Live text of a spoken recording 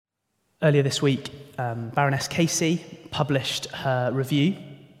Earlier this week, Baroness Casey published her review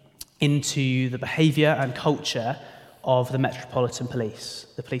into the behaviour and culture of the Metropolitan Police,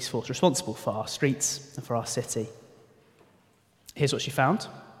 the police force responsible for our streets and for our city. Here's what she found.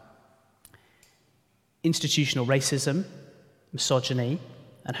 Institutional racism, misogyny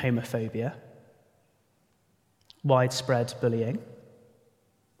and homophobia, widespread bullying,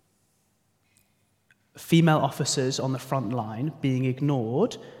 female officers on the front line being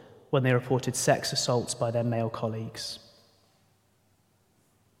ignored when they reported sex assaults by their male colleagues,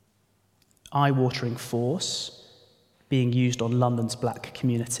 eye-watering force being used on London's black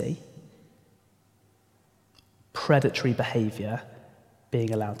community, predatory behaviour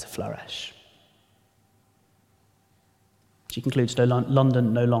being allowed to flourish. She concludes that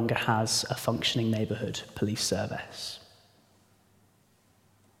London no longer has a functioning neighbourhood police service.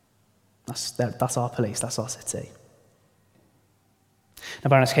 That's our police, that's our city. Now,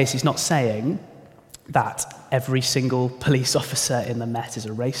 Baroness Casey's not saying that every single police officer in the Met is a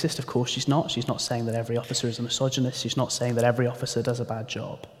racist. Of course she's not. She's not saying that every officer is a misogynist. She's not saying that every officer does a bad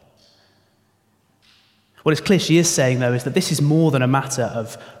job. What is clear she is saying, though, is that this is more than a matter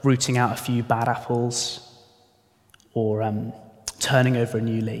of rooting out a few bad apples or turning over a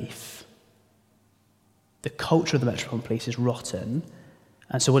new leaf. The culture of the Metropolitan Police is rotten,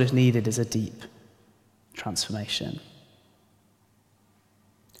 and so what is needed is a deep transformation.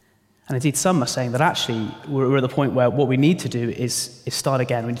 And indeed, some are saying that actually we're at the point where what we need to do is start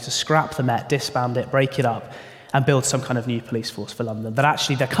again. We need to scrap the Met, disband it, break it up, and build some kind of new police force for London. That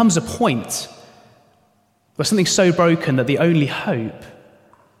actually there comes a point where something's so broken that the only hope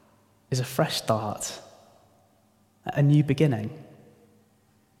is a fresh start, a new beginning.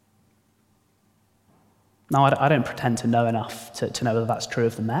 Now, I don't pretend to know enough to know whether that's true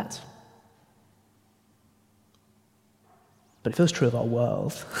of the Met. But it feels true of our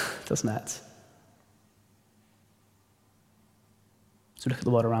world, doesn't it? So look at the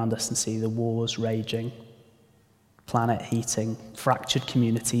world around us and see the wars raging, planet heating, fractured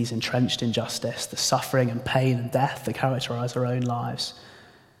communities, entrenched injustice, the suffering and pain and death that characterize our own lives.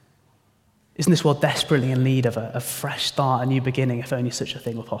 Isn't this world desperately in need of a fresh start, a new beginning, if only such a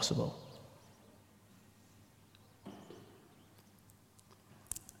thing were possible?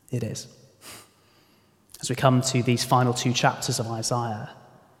 It is. As we come to these final two chapters of Isaiah,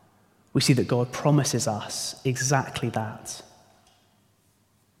 we see that God promises us exactly that.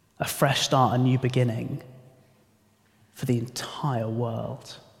 A fresh start, a new beginning for the entire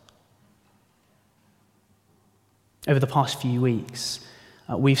world. Over the past few weeks,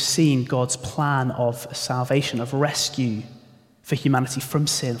 we've seen God's plan of salvation, of rescue for humanity from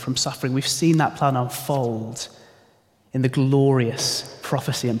sin, from suffering. We've seen that plan unfold in the glorious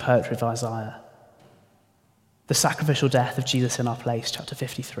prophecy and poetry of Isaiah. The sacrificial death of Jesus in our place, chapter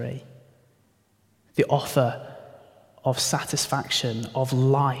 53. The offer of satisfaction, of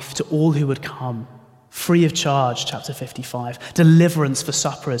life to all who would come, free of charge, chapter 55. Deliverance for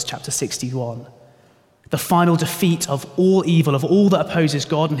sufferers, chapter 61. The final defeat of all evil, of all that opposes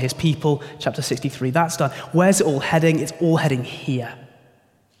God and his people, chapter 63. That's done. Where's it all heading? It's all heading here.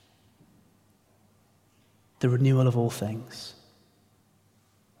 The renewal of all things.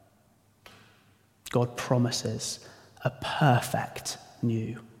 God promises a perfect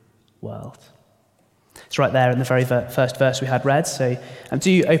new world. It's right there in the very first verse we had read. So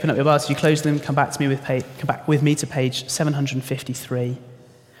do open up your Bibles. If you close them, come back with me to page 753.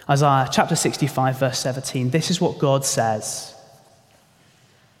 Isaiah chapter 65, verse 17. This is what God says.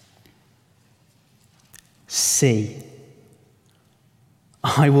 See,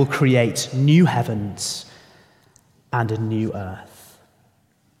 I will create new heavens and a new earth.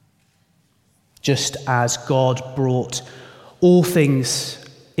 Just as God brought all things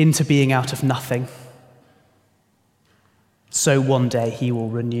into being out of nothing, so one day he will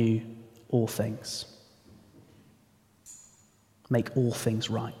renew all things, make all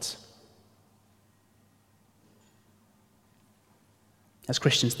things right. As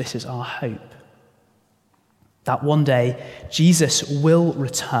Christians, this is our hope, that one day Jesus will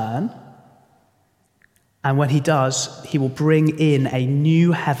return, and when he does, he will bring in a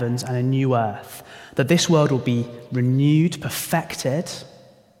new heavens and a new earth, that this world will be renewed, perfected,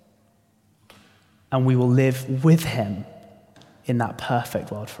 and we will live with him in that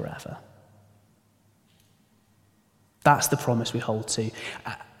perfect world forever. That's the promise we hold to.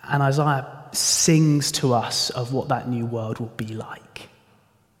 And Isaiah sings to us of what that new world will be like.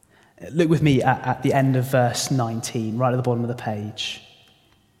 Look with me at the end of verse 19, right at the bottom of the page.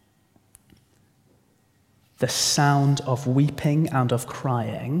 The sound of weeping and of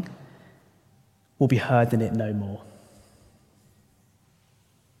crying will be heard in it no more.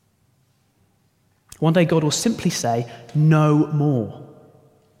 One day God will simply say, no more.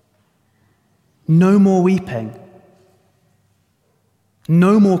 No more weeping.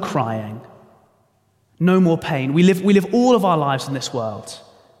 No more crying. No more pain. We live all of our lives in this world.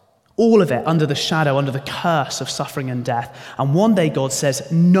 All of it under the shadow, under the curse of suffering and death. And one day God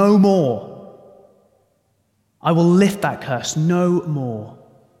says, no more. I will lift that curse. No more.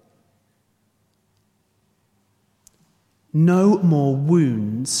 No more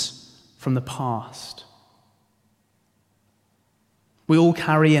wounds from the past. We all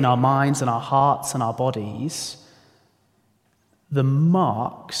carry in our minds and our hearts and our bodies the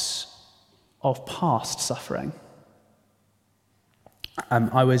marks of past suffering.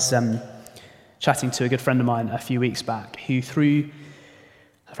 I was chatting to a good friend of mine a few weeks back who, through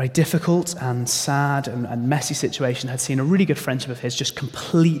a very difficult and sad and messy situation, had seen a really good friendship of his just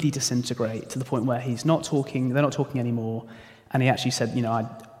completely disintegrate to the point where they're not talking anymore. And he actually said,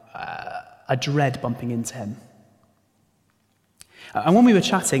 I dread bumping into him. And when we were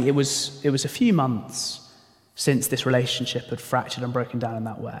chatting, it was a few months since this relationship had fractured and broken down in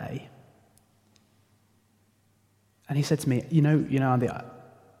that way. And he said to me, Andy,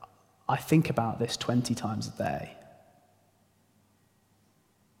 I think about this 20 times a day.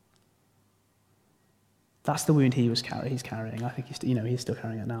 That's the wound he's carrying. I think he's still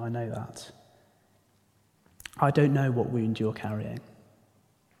carrying it now. I know that. I don't know what wound you're carrying.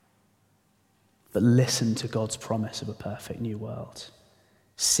 But listen to God's promise of a perfect new world.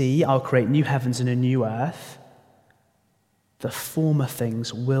 See, I'll create new heavens and a new earth. The former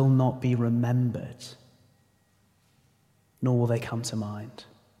things will not be remembered, nor will they come to mind.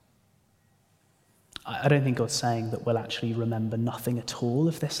 I don't think God's saying that we'll actually remember nothing at all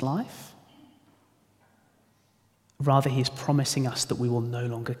of this life. Rather, he's promising us that we will no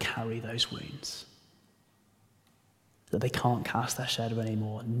longer carry those wounds, that they can't cast their shadow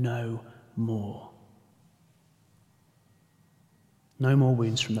anymore. No more. No more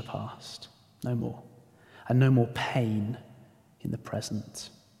wounds from the past. No more. And no more pain in the present.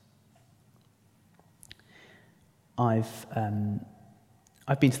 I've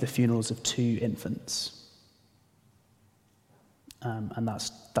been to the funerals of 2 infants, and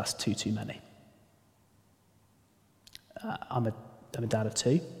that's too many. I'm a dad of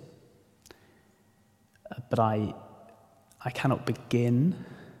 2, but I cannot begin.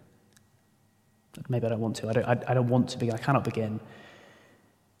 Maybe I don't want to. I don't want to begin. I cannot begin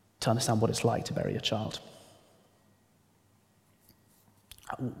to understand what it's like to bury a child.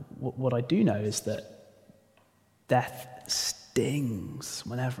 What I do know is that death stings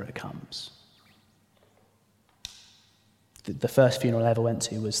whenever it comes. The first funeral I ever went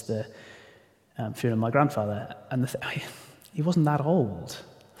to was the funeral of my grandfather, and he wasn't that old,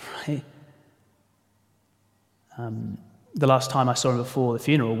 right? The last time I saw him before the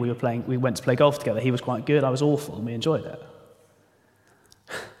funeral, we went to play golf together. He was quite good, I was awful, and we enjoyed it.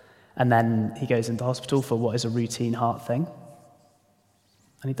 And then he goes into hospital for what is a routine heart thing,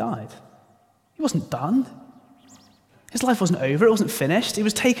 and he died. He wasn't done. His life wasn't over, it wasn't finished, it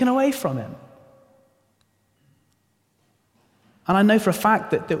was taken away from him. And I know for a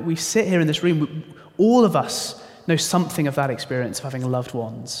fact that we sit here in this room, all of us know something of that experience of having loved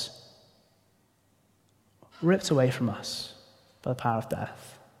ones ripped away from us by the power of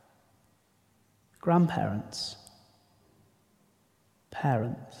death. Grandparents,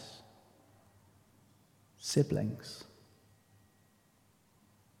 parents, siblings,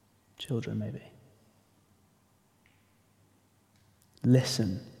 children maybe.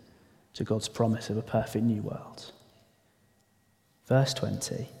 Listen to God's promise of a perfect new world. Verse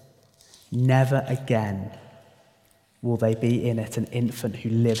 20, never again will they be in it an infant who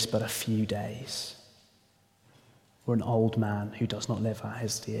lives but a few days, or an old man who does not live out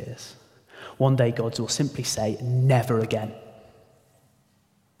his years. One day God will simply say, never again.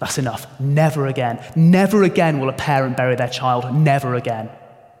 That's enough. Never again. Never again will a parent bury their child. Never again.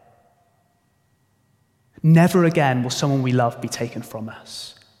 Never again will someone we love be taken from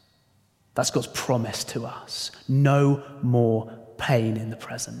us. That's God's promise to us. No more pain in the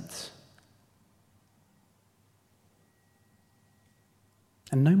present.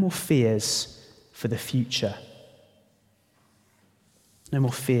 And no more fears for the future. No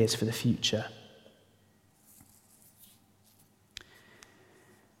more fears for the future.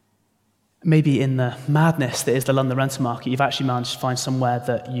 Maybe in the madness that is the London rental market, you've actually managed to find somewhere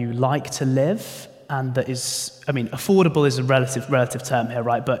that you like to live and that is, affordable is a relative term here,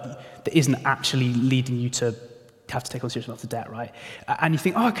 right? But that isn't actually leading you to have to take on serious amounts of debt, right? And you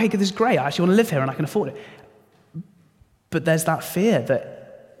think, oh, okay, this is great. I actually want to live here and I can afford it. But there's that fear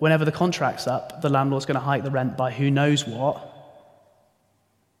that whenever the contract's up, the landlord's going to hike the rent by who knows what.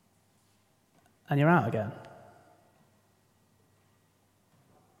 and you're out again.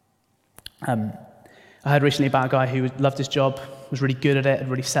 I heard recently about a guy who loved his job, was really good at it, had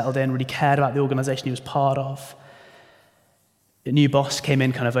really settled in, really cared about the organisation he was part of. A new boss came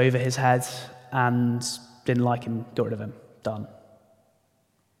in kind of over his head and didn't like him, got rid of him, done.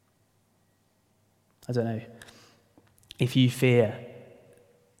 I don't know. If you fear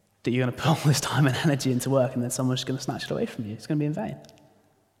that you're going to put all this time and energy into work and then someone's just going to snatch it away from you, it's going to be in vain.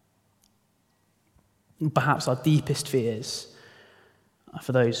 And perhaps our deepest fears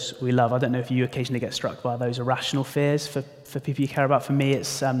for those we love. I don't know if you occasionally get struck by those irrational fears for people you care about. For me,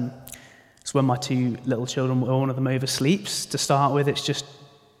 it's when my two little children, one of them oversleeps. To start with, it's just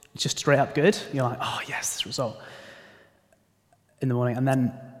straight up good. You're like, oh yes, this result in the morning. And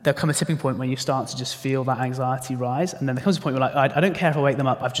then there'll come a tipping point where you start to just feel that anxiety rise. And then there comes a point where I don't care if I wake them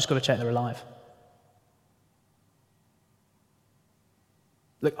up, I've just got to check they're alive.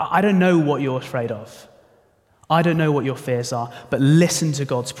 Look, I don't know what you're afraid of. I don't know what your fears are, but listen to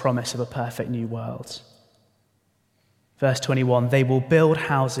God's promise of a perfect new world. Verse 21, they will build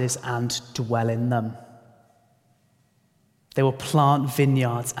houses and dwell in them. They will plant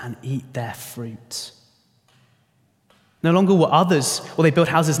vineyards and eat their fruit. No longer will they build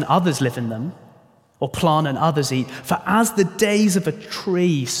houses and others live in them, or plant and others eat. For as the days of a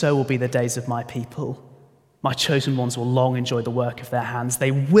tree, so will be the days of my people. My chosen ones will long enjoy the work of their hands.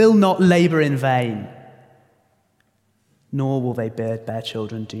 They will not labor in vain, nor will they bear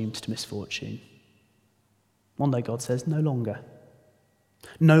children doomed to misfortune. One day God says, no longer.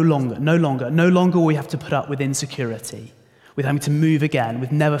 No longer will we have to put up with insecurity, with having to move again,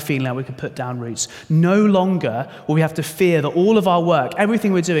 with never feeling like we can put down roots. No longer will we have to fear that all of our work,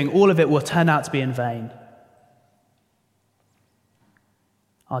 everything we're doing, all of it will turn out to be in vain.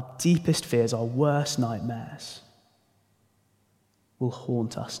 Our deepest fears, our worst nightmares, will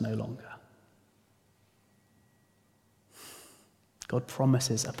haunt us no longer. God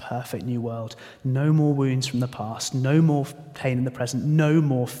promises a perfect new world. No more wounds from the past, no more pain in the present, no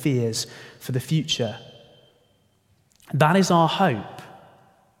more fears for the future. That is our hope.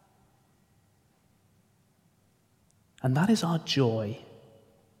 And that is our joy.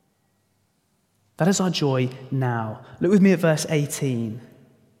 That is our joy now. Look with me at verse 18.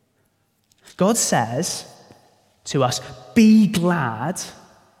 God says to us, be glad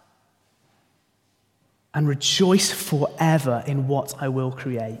and rejoice forever in what I will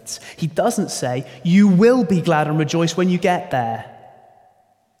create. He doesn't say, you will be glad and rejoice when you get there.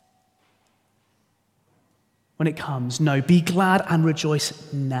 When it comes, no, be glad and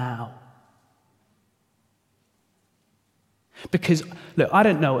rejoice now. Because, look, I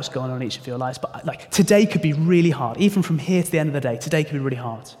don't know what's going on in each of your lives, but today could be really hard. Even from here to the end of the day, today could be really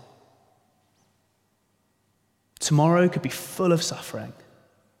hard. Tomorrow could be full of suffering.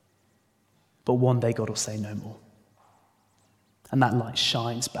 But one day God will say no more. And that light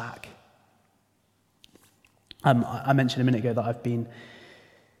shines back. I mentioned a minute ago that I've been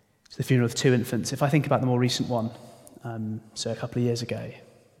to the funeral of 2 infants. If I think about the more recent one, so a couple of years ago,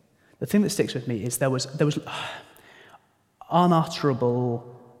 the thing that sticks with me is there was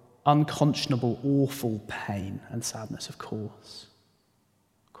unutterable, unconscionable, awful pain and sadness, of course.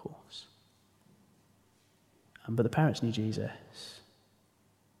 Of course. But the parents knew Jesus.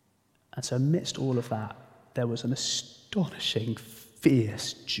 And so amidst all of that, there was an astonishing,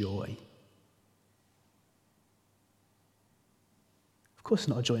 fierce joy. Of course, it's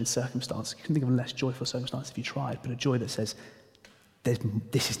not a joy in circumstance. You can think of a less joyful circumstance if you tried, but a joy that says,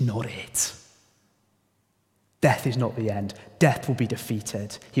 this is not it. Death is not the end. Death will be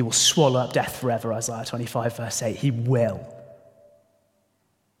defeated. He will swallow up death forever, Isaiah 25, verse 8. He will.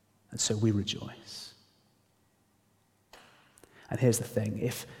 And so we rejoice. And here's the thing.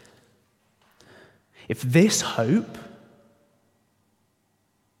 If this hope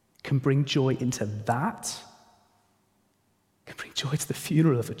can bring joy into that, can bring joy to the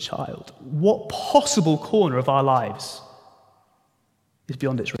funeral of a child, what possible corner of our lives is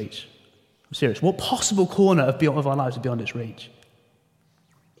beyond its reach? I'm serious. What possible corner of our lives is beyond its reach?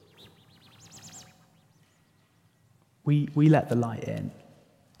 We let the light in.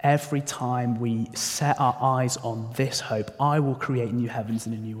 Every time we set our eyes on this hope, I will create new heavens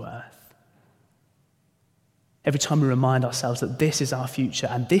and a new earth. Every time we remind ourselves that this is our future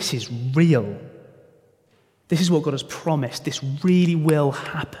and this is real. This is what God has promised. This really will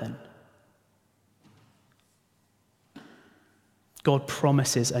happen. God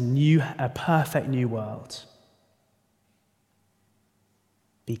promises a perfect new world.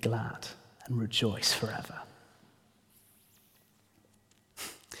 Be glad and rejoice forever.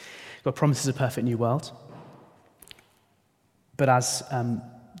 God promises a perfect new world. But as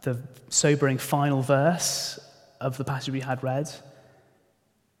the sobering final verse of the passage we had read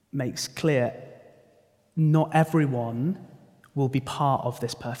makes clear not everyone will be part of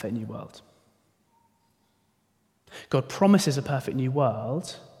this perfect new world. God promises a perfect new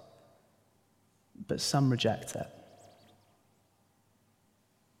world, but some reject it.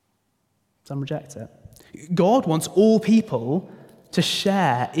 Some reject it. God wants all people to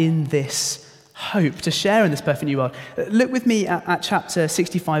share in this hope, to share in this perfect new world. Look with me at chapter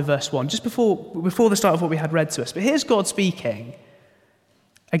 65, verse 1, just before the start of what we had read to us. But here's God speaking.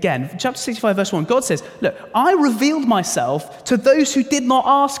 Again, chapter 65, verse 1, God says, look, I revealed myself to those who did not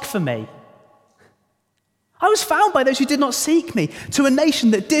ask for me. I was found by those who did not seek me. To a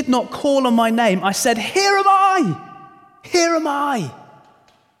nation that did not call on my name, I said, here am I. Here am I.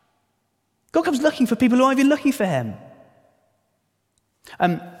 God comes looking for people who aren't even looking for him.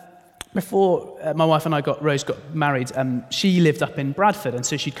 Before my wife and Rose got married, she lived up in Bradford, and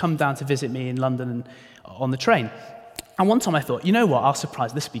so she'd come down to visit me in London on the train. And one time I thought, you know what, I'll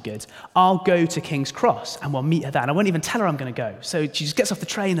surprise, this will be good. I'll go to King's Cross and we'll meet her there. And I won't even tell her I'm going to go. So she just gets off the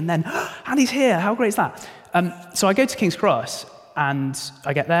train and then, Andy's here, how great is that? So I go to King's Cross and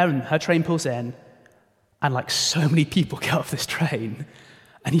I get there and her train pulls in and like so many people get off this train.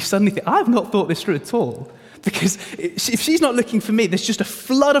 And you suddenly think, I've not thought this through at all. Because if she's not looking for me, there's just a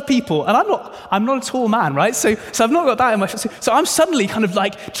flood of people, and I'm not a tall man, right? So I've not got that in my. So I'm suddenly kind of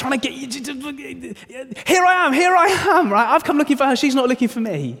like trying to get you. Here I am, right? I've come looking for her. She's not looking for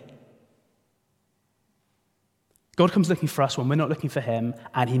me. God comes looking for us when we're not looking for him,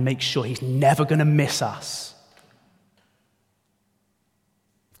 and he makes sure he's never going to miss us.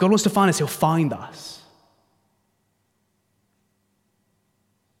 If God wants to find us, he'll find us.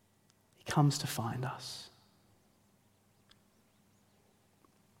 He comes to find us.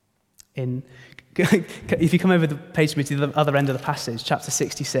 If you come over the page to me to the other end of the passage, chapter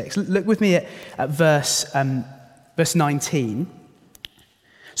 66, look with me at verse 19.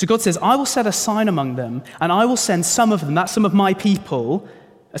 So God says, I will set a sign among them, and I will send some of them, that's some of my people,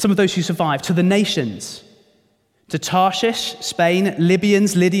 some of those who survive, to the nations, to Tarshish, Spain,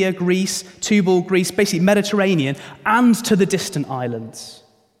 Libyans, Lydia, Greece, Tubal, Greece, basically Mediterranean, and to the distant islands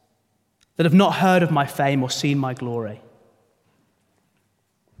that have not heard of my fame or seen my glory.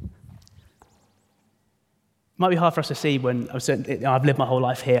 Might be hard for us to see when I've lived my whole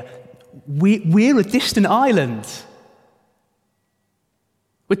life here. We're a distant island.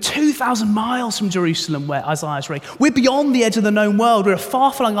 We're 2,000 miles from Jerusalem, where Isaiah's reign. We're beyond the edge of the known world. We're a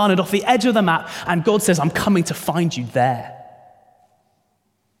far-flung island off the edge of the map, and God says, I'm coming to find you there.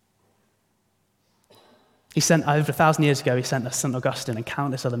 He sent, over 1,000 years ago, he sent us St. Augustine and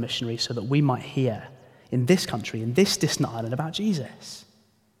countless other missionaries so that we might hear in this country, in this distant island, about Jesus.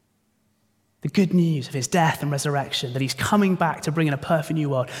 The good news of his death and resurrection, that he's coming back to bring in a perfect new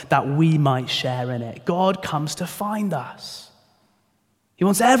world, that we might share in it. God comes to find us. He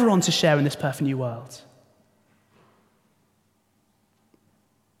wants everyone to share in this perfect new world.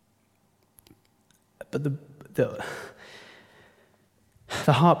 But the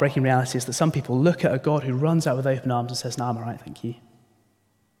heartbreaking reality is that some people look at a God who runs out with open arms and says, no, I'm all right, thank you.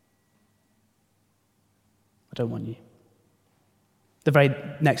 I don't want you. The very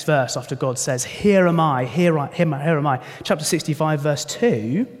next verse after God says, here am I, here am I. Chapter 65, verse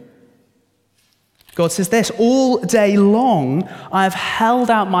 2, God says this, all day long I have held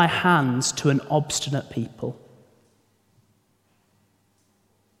out my hands to an obstinate people.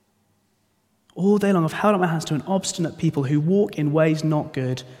 All day long I've held out my hands to an obstinate people who walk in ways not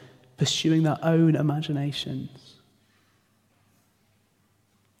good, pursuing their own imaginations.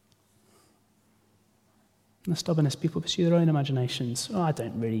 And the stubbornness, people pursue their own imaginations. Oh, I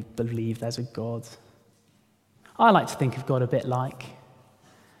don't really believe there's a God. I like to think of God a bit like,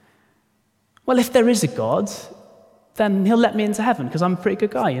 well, if there is a God, then he'll let me into heaven because I'm a pretty good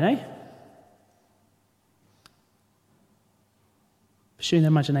guy, you know? Pursuing their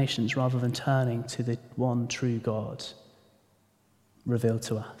imaginations rather than turning to the one true God revealed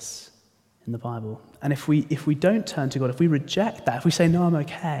to us in the Bible. And if we don't turn to God, if we reject that, if we say, no, I'm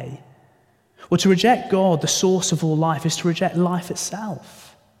okay, well, to reject God, the source of all life, is to reject life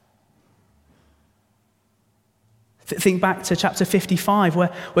itself. Think back to chapter 55,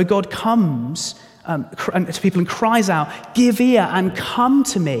 where God comes to people and cries out, give ear and come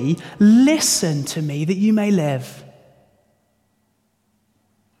to me, listen to me that you may live.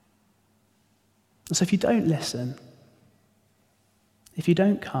 And so if you don't listen, if you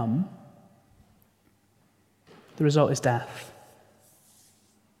don't come, the result is death.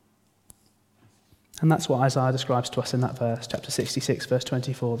 And that's what Isaiah describes to us in that verse, chapter 66, verse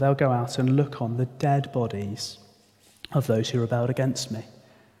 24. They'll go out and look on the dead bodies of those who rebelled against me.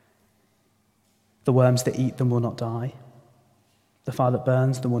 The worms that eat them will not die. The fire that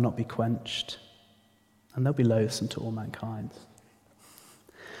burns them will not be quenched. And they'll be loathsome to all mankind.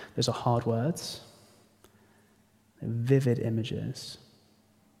 Those are hard words. They're vivid images.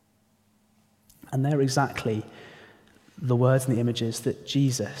 And they're exactly the words and the images that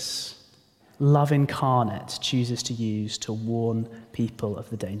Jesus, love incarnate, chooses to use to warn people of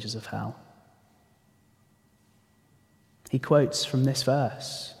the dangers of hell. He quotes from this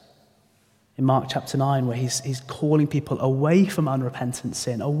verse in Mark chapter 9, where he's calling people away from unrepentant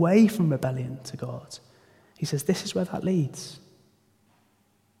sin, away from rebellion to God. He says, this is where that leads.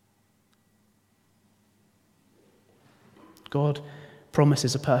 God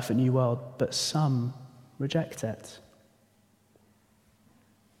promises a perfect new world, but some reject it.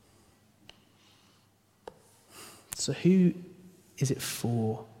 So who is it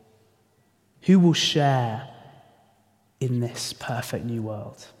for? Who will share in this perfect new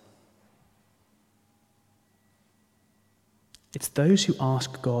world? It's those who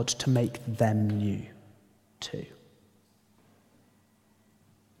ask God to make them new too.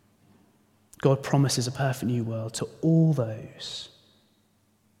 God promises a perfect new world to all those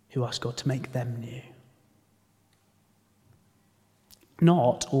who ask God to make them new.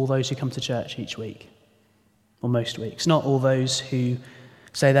 Not all those who come to church each week, or most weeks. Not all those who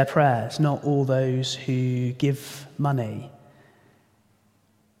say their prayers. Not all those who give money.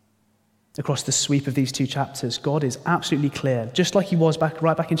 Across the sweep of these two chapters, God is absolutely clear, just like he was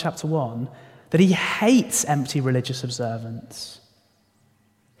right back in chapter 1, that he hates empty religious observance.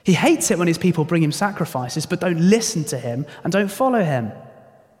 He hates it when his people bring him sacrifices but don't listen to him and don't follow him.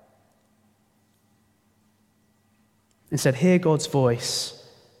 Instead, hear God's voice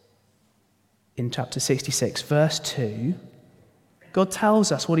in chapter 66, verse 2. God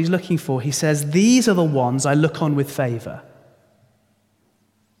tells us what he's looking for. He says, these are the ones I look on with favor.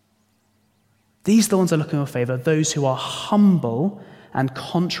 These are the ones I look on with favor, those who are humble and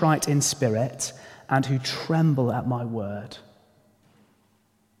contrite in spirit and who tremble at my word.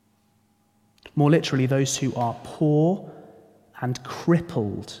 More literally, those who are poor and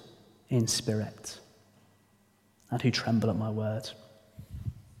crippled in spirit and who tremble at my word.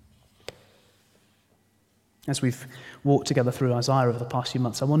 As we've walked together through Isaiah over the past few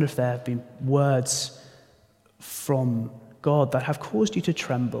months, I wonder if there have been words from God that have caused you to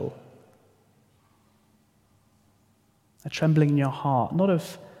tremble. A trembling in your heart, not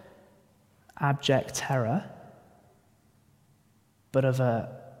of abject terror, but of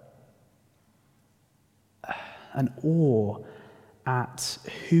an awe at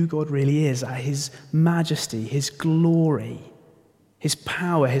who God really is, at his majesty, his glory, his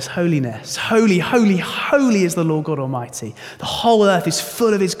power, his holiness. Holy, holy, holy is the Lord God Almighty. The whole earth is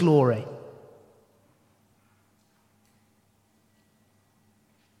full of his glory.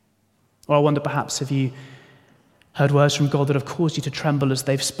 Or I wonder, perhaps, have you heard words from God that have caused you to tremble as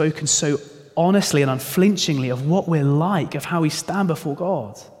they've spoken so honestly and unflinchingly of what we're like, of how we stand before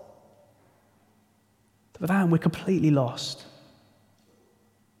God? Without him, we're completely lost.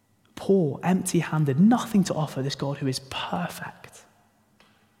 Poor, empty-handed, nothing to offer this God who is perfect.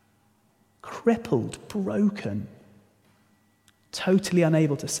 Crippled, broken, totally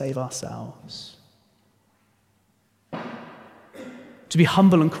unable to save ourselves. To be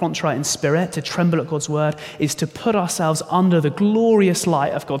humble and contrite in spirit, to tremble at God's word, is to put ourselves under the glorious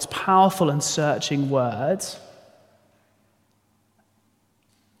light of God's powerful and searching word,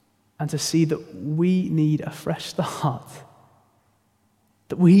 and to see that we need a fresh start,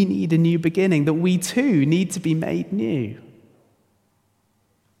 that we need a new beginning, that we too need to be made new.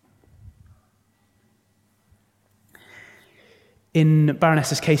 In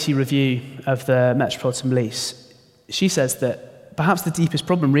Baroness Casey review of the Metropolitan Police, she says that perhaps the deepest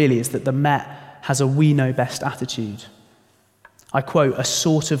problem really is that the Met has a we know best attitude. I quote, a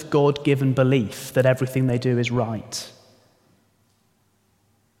sort of God-given belief that everything they do is right.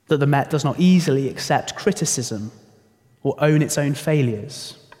 That the Met does not easily accept criticism or own its own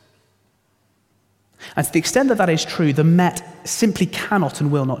failures. And to the extent that that is true, the Met simply cannot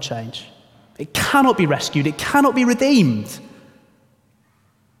and will not change. It cannot be rescued. It cannot be redeemed.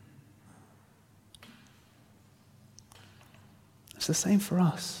 It's the same for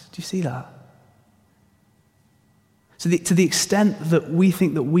us. Do you see that? So to the extent that we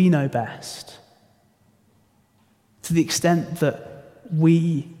think that we know best, to the extent that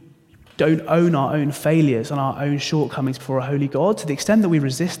we don't own our own failures and our own shortcomings before a holy God, to the extent that we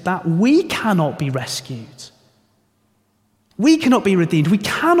resist that, we cannot be rescued. We cannot be redeemed. We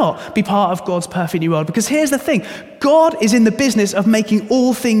cannot be part of God's perfect new world. Because here's the thing, God is in the business of making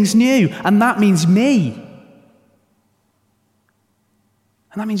all things new, and that means me.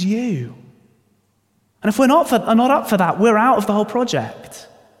 And that means you. And if we're not up for that, we're out of the whole project.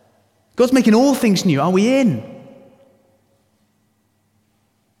 God's making all things new. Are we in?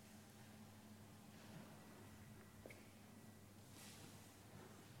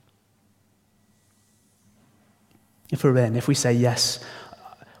 If we're in, if we say yes,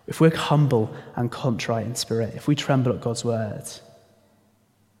 if we're humble and contrite in spirit, if we tremble at God's word, if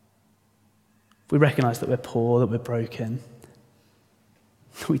we recognize that we're poor, that we're broken,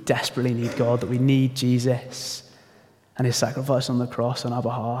 that we desperately need God, that we need Jesus and his sacrifice on the cross on our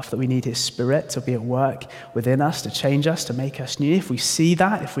behalf, that we need his Spirit to be at work within us, to change us, to make us new, if we see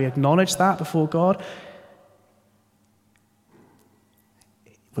that, if we acknowledge that before God,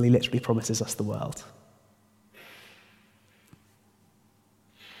 well, he literally promises us the world.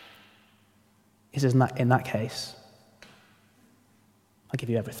 He says, in that case, I'll give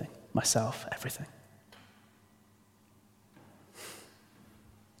you everything, myself, everything.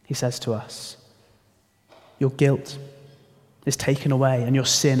 He says to us, your guilt is taken away and your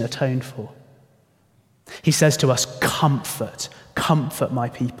sin atoned for. He says to us, comfort my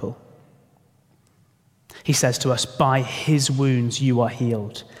people. He says to us, by his wounds you are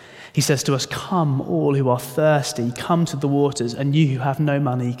healed. He says to us, come all who are thirsty, come to the waters, and you who have no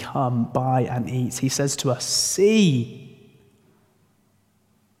money, come, buy and eat. He says to us, see,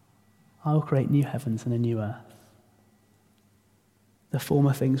 I will create new heavens and a new earth. The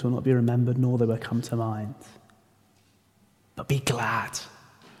former things will not be remembered, nor they will come to mind. But be glad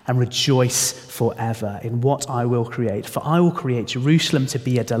and rejoice forever in what I will create. For I will create Jerusalem to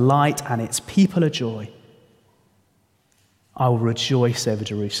be a delight and its people a joy. I will rejoice over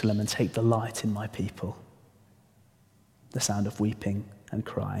Jerusalem and take delight in my people. The sound of weeping and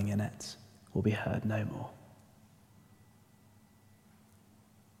crying in it will be heard no more.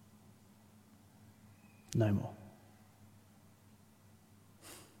 No more.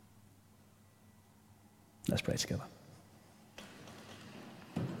 Let's pray together.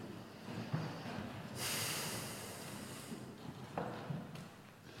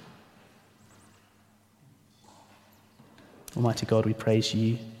 Almighty God, we praise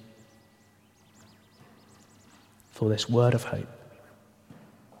you for this word of hope,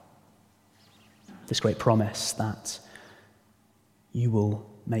 this great promise that you will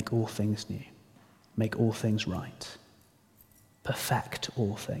make all things new, make all things right, perfect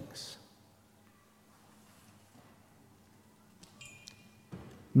all things.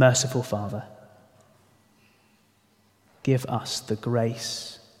 Merciful Father, give us the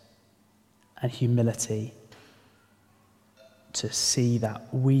grace and humility to see that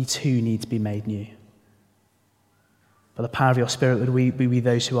we too need to be made new. By the power of your Spirit, would we be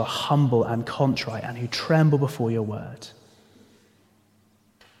those who are humble and contrite and who tremble before your word.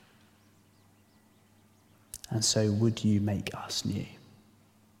 And so would you make us new.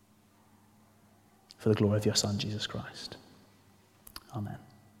 For the glory of your Son, Jesus Christ. Amen.